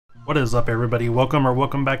What is up, everybody?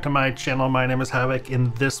 Welcome back to my channel. My name is Havoc.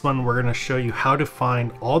 In this one, we're going to show you how to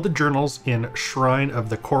find all the journals in Shrine of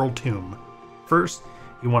the Coral Tomb. First,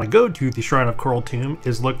 you want to go to the Shrine of Coral Tomb. It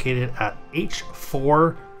is located at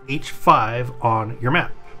H4, H5 on your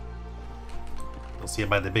map. You'll see it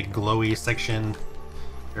by the big glowy section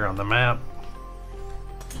here on the map.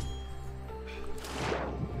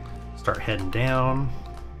 Start heading down.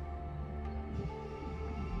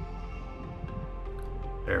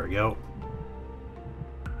 There we go.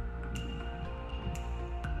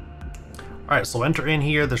 Alright, so enter in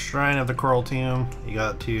here, the Shrine of the Coral Tomb. You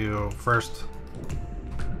got to first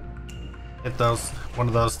hit one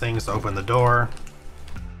of those things to open the door.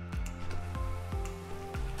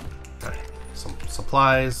 Okay, some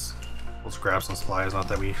supplies. Let's grab some supplies, not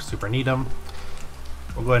that we super need them.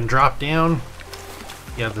 We'll go ahead and drop down.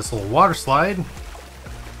 You have this little water slide.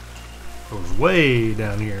 Goes way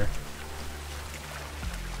down here.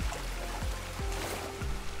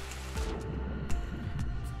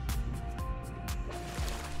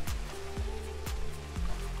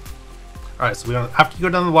 Alright, so after you go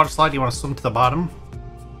down the water slide, you want to swim to the bottom.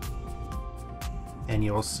 And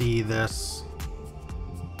you will see this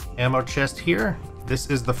ammo chest here. This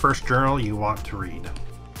is the first journal you want to read.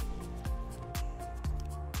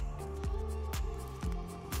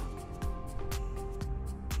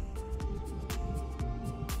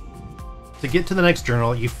 To get to the next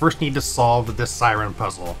journal, you first need to solve this siren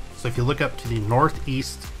puzzle. So if you look up to the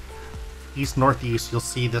northeast, east-northeast, you'll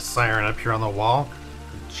see this siren up here on the wall.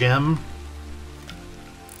 Gem,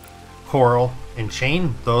 coral, and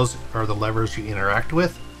chain, those are the levers you interact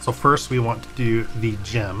with. So first we want to do the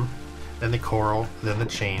gem, then the coral, then the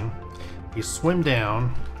chain. You swim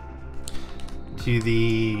down to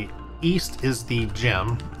the east is the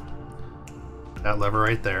gem, that lever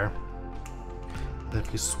right there. Then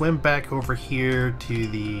if you swim back over here to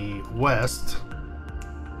the west,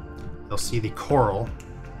 you'll see the coral.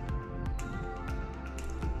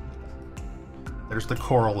 There's the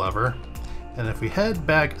coral lever. And if we head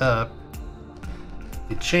back up,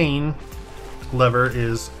 the chain lever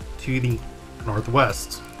is to the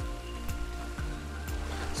northwest.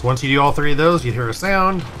 So once you do all three of those, you hear a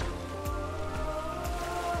sound.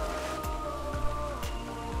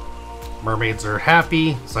 Mermaids are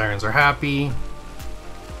happy, sirens are happy.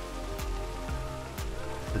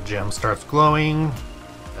 The gem starts glowing.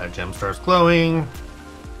 That gem starts glowing.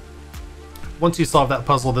 Once you solve that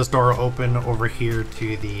puzzle, this door will open over here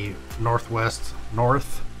to the northwest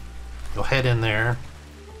north. You'll head in there.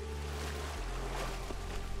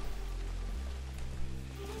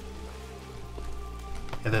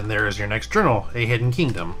 And then there is your next journal, A Hidden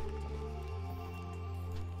Kingdom.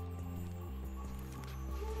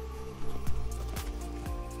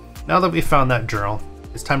 Now that we've found that journal,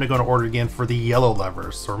 it's time to go in order again for the yellow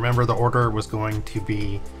levers. So remember, the order was going to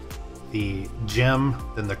be the gem,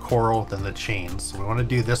 then the coral, then the chain. So we want to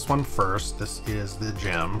do this one first. This is the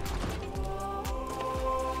gem.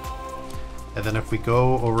 And then if we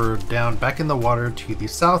go over down back in the water to the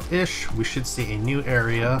south-ish, we should see a new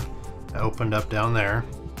area that opened up down there.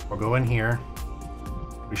 We'll go in here.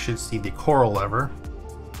 We should see the coral lever.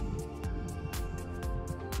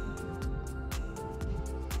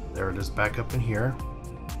 There it is back up in here.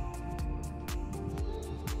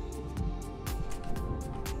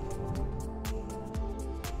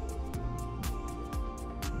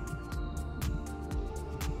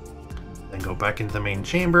 Then go back into the main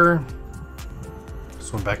chamber.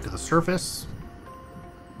 Swim back to the surface.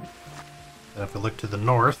 And if we look to the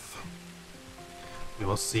north, we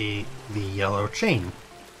will see the yellow chain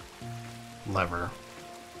lever.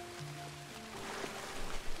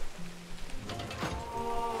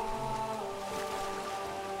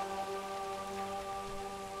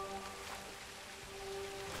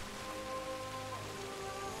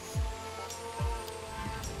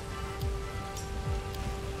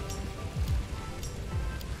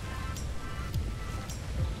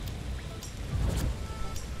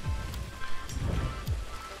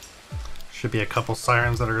 Should be a couple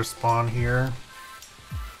sirens that are to spawn here.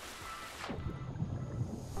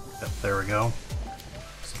 Yep, there we go.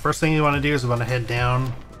 So first thing you want to do is you want to head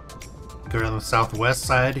down, go to the southwest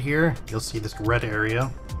side here. You'll see this red area.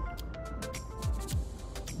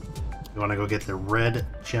 You want to go get the red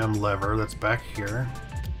gem lever that's back here.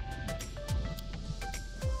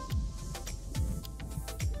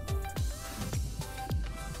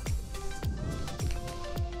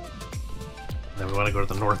 Then we want to go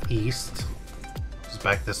to the northeast, which is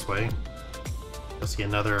back this way. You'll see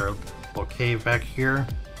another little cave back here.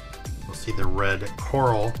 You'll see the red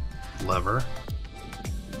coral lever.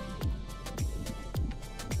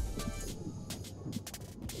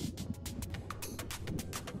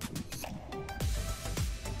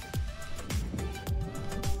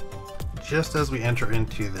 just as we enter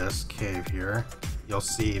into this cave here, you'll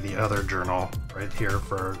see the other journal right here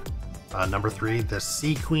for number 3, the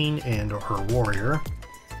Sea Queen and her warrior.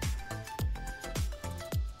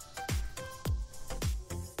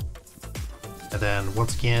 And then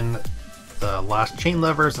once again, the last chain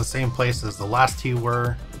lever is the same place as the last 2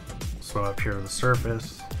 were. So up here to the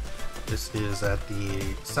surface. This is at the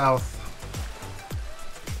south.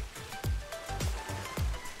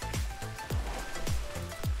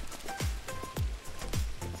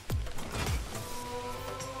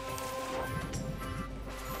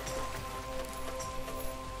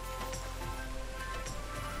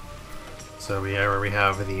 So we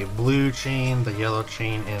have the blue chain, the yellow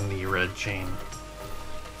chain, and the red chain.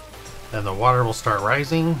 Then the water will start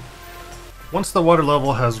rising. Once the water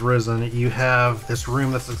level has risen, you have this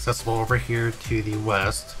room that's accessible over here to the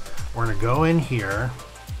west. We're going to go in here.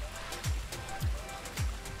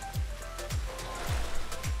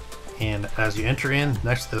 And as you enter in,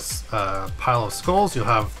 next to this pile of skulls, you'll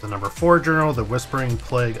have the number 4 journal, the Whispering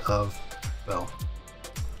Plague of Bell.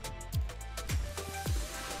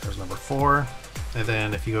 There's number 4. And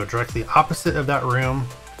then if you go directly opposite of that room,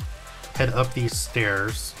 head up these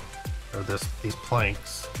stairs, or these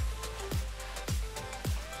planks.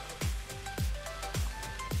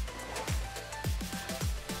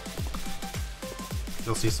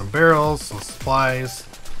 You'll see some barrels, some supplies,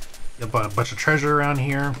 a bunch of treasure around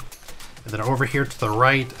here. And then over here to the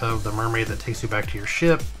right of the mermaid that takes you back to your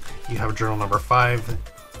ship, you have journal number 5,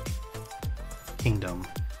 Kingdom.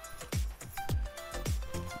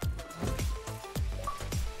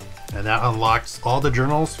 And that unlocks all the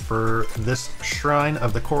journals for this Shrine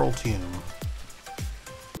of the Coral Tomb.